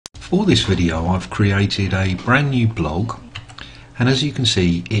For this video I've created a brand new blog, and as you can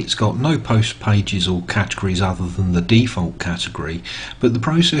see it's got no post pages or categories other than the default category, but the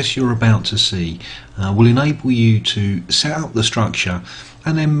process you're about to see will enable you to set up the structure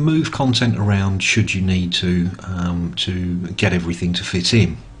and then move content around should you need to get everything to fit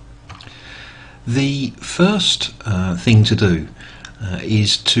in. The first thing to do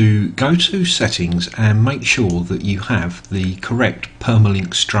is to go to settings and make sure that you have the correct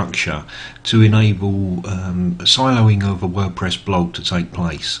permalink structure to enable siloing of a WordPress blog to take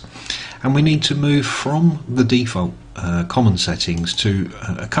place. And we need to move from the default common settings to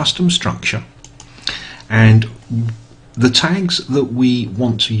a custom structure, and the tags that we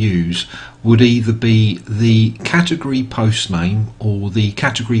want to use would either be the category post name or the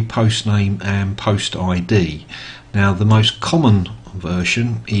category post name and post ID. Now the most common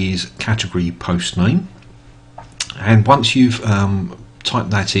version is category post name, and once you've typed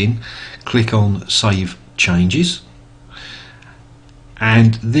that in, click on Save Changes,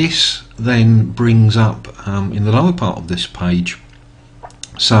 and this then brings up in the lower part of this page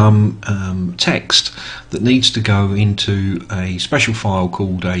some text that needs to go into a special file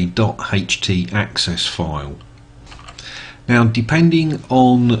called a .htaccess file. Now, depending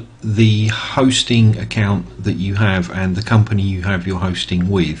on the hosting account that you have and the company you have your hosting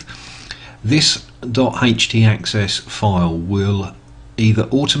with, this .htaccess file will either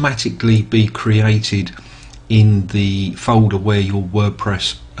automatically be created in the folder where your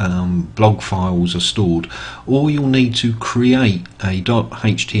WordPress blog files are stored, or you'll need to create a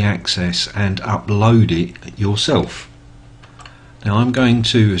 .htaccess and upload it yourself. Now I'm going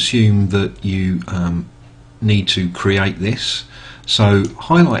to assume that you need to create this, so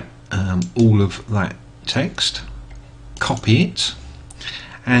highlight all of that text, copy it,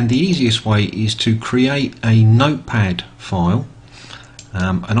 and the easiest way is to create a notepad file,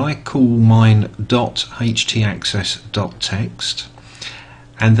 and I call mine .htaccess.text,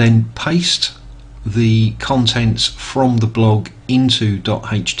 and then paste the contents from the blog into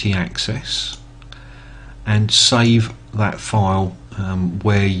 .htaccess and save that file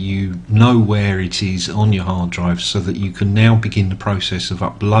where you know where it is on your hard drive, so that you can now begin the process of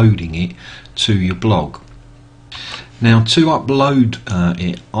uploading it to your blog. Now, to upload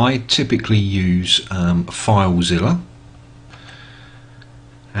it, I typically use FileZilla,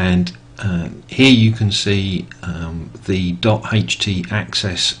 and here you can see the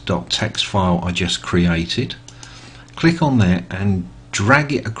 .htaccess.text file I just created. Click on that and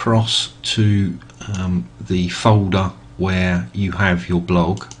drag it across to the folder where you have your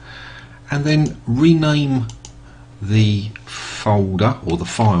blog, and then rename the folder, or the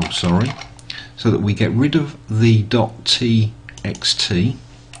file, sorry, so that we get rid of the .txt,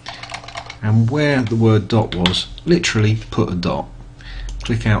 and where the word dot was, literally put a dot.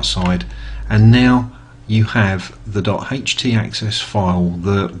 Click outside, and now you have the .htaccess file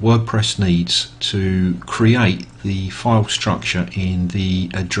that WordPress needs to create the file structure in the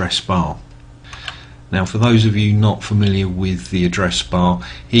address bar. Now, for those of you not familiar with the address bar,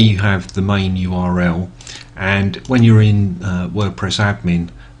 here you have the main URL, and when you're in WordPress admin,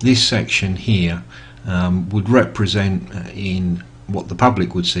 this section here would represent in what the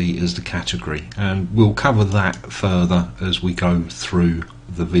public would see as the category, and we'll cover that further as we go through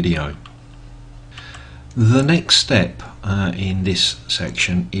the video. The next step in this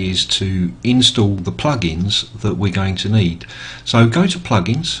section is to install the plugins that we're going to need. So go to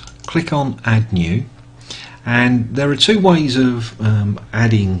plugins, click on Add New, and there are two ways of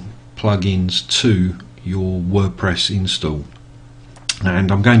adding plugins to your WordPress install,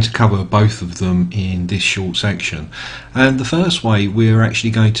 and I'm going to cover both of them in this short section. And the first way, we're actually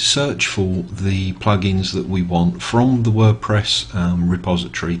going to search for the plugins that we want from the WordPress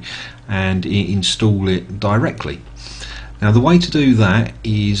repository and install it directly. Now, the way to do that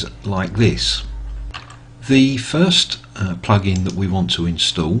is like this. The first plugin that we want to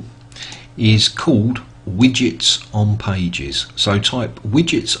install is called Widgets on Pages. So type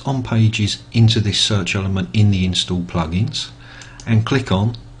Widgets on Pages into this search element in the Install Plugins and click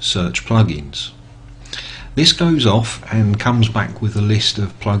on Search Plugins. This goes off and comes back with a list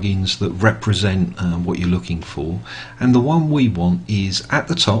of plugins that represent what you're looking for, and the one we want is at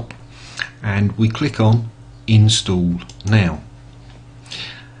the top, and we click on Install Now.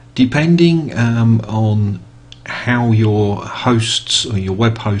 Depending on how your hosts or your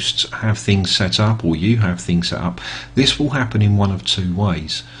web hosts have things set up, or you have things set up, this will happen in one of two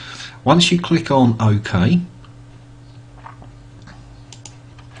ways. Once you click on OK,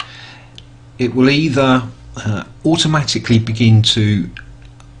 it will either automatically begin to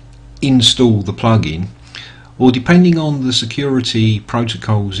install the plugin, or depending on the security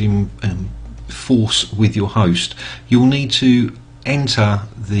protocols in force with your host, you'll need to enter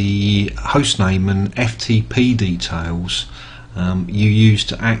the hostname and FTP details you use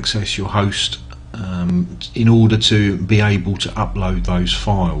to access your host in order to be able to upload those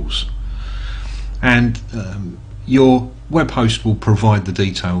files. And your web host will provide the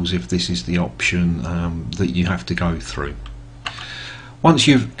details if this is the option that you have to go through. Once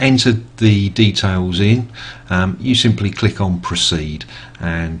you've entered the details in, you simply click on proceed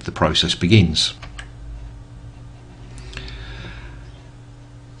and the process begins.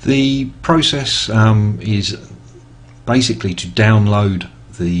 The process is basically to download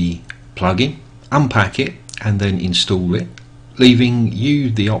the plugin, unpack it and then install it, leaving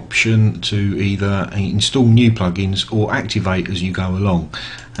you the option to either install new plugins or activate as you go along.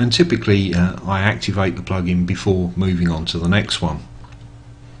 And typically I activate the plugin before moving on to the next one.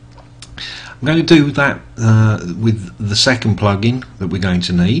 I'm going to do that with the second plugin that we're going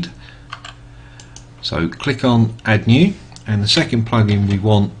to need. So click on add new, and the second plugin we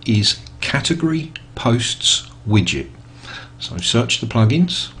want is category posts widget. So search the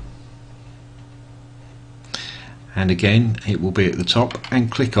plugins, and again it will be at the top,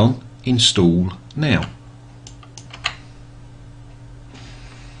 and click on install now.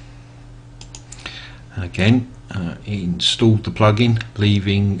 And again installed the plugin,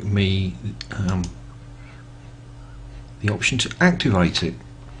 leaving me the option to activate it,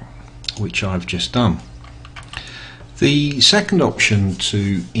 which I've just done. The second option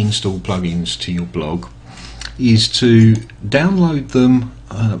to install plugins to your blog is to download them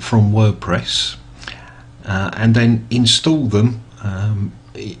from WordPress and then install them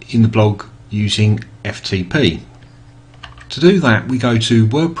in the blog using FTP. To do that, we go to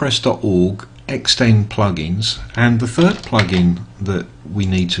wordpress.org, extend plugins, and the third plugin that we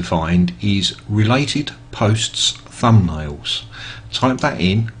need to find is related posts thumbnails. Type that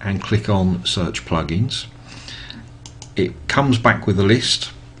in and click on search plugins. It comes back with a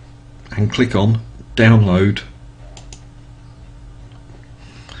list, and click on download.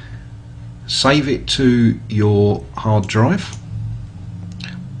 Save it to your hard drive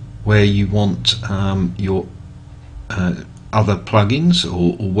where you want your other plugins,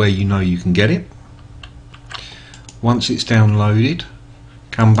 or where you know you can get it. Once it's downloaded,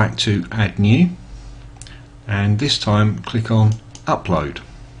 come back to add new, and this time click on upload.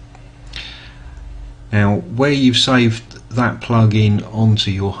 Now where you've saved that plugin onto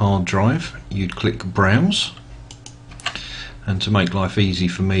your hard drive, you'd click browse, and to make life easy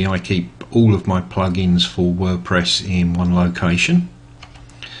for me, I keep all of my plugins for WordPress in one location.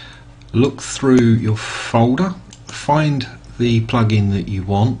 Look through your folder, find the plugin that you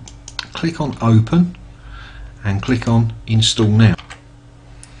want, click on open and click on install now.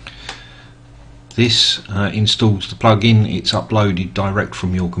 This installs the plugin. It's uploaded direct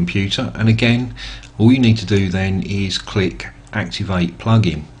from your computer, and again all you need to do then is click activate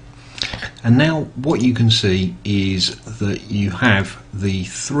plugin. And now what you can see is that you have the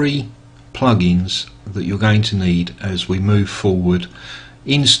 3 plugins that you're going to need as we move forward,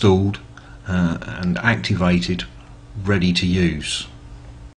 installed and activated, ready to use.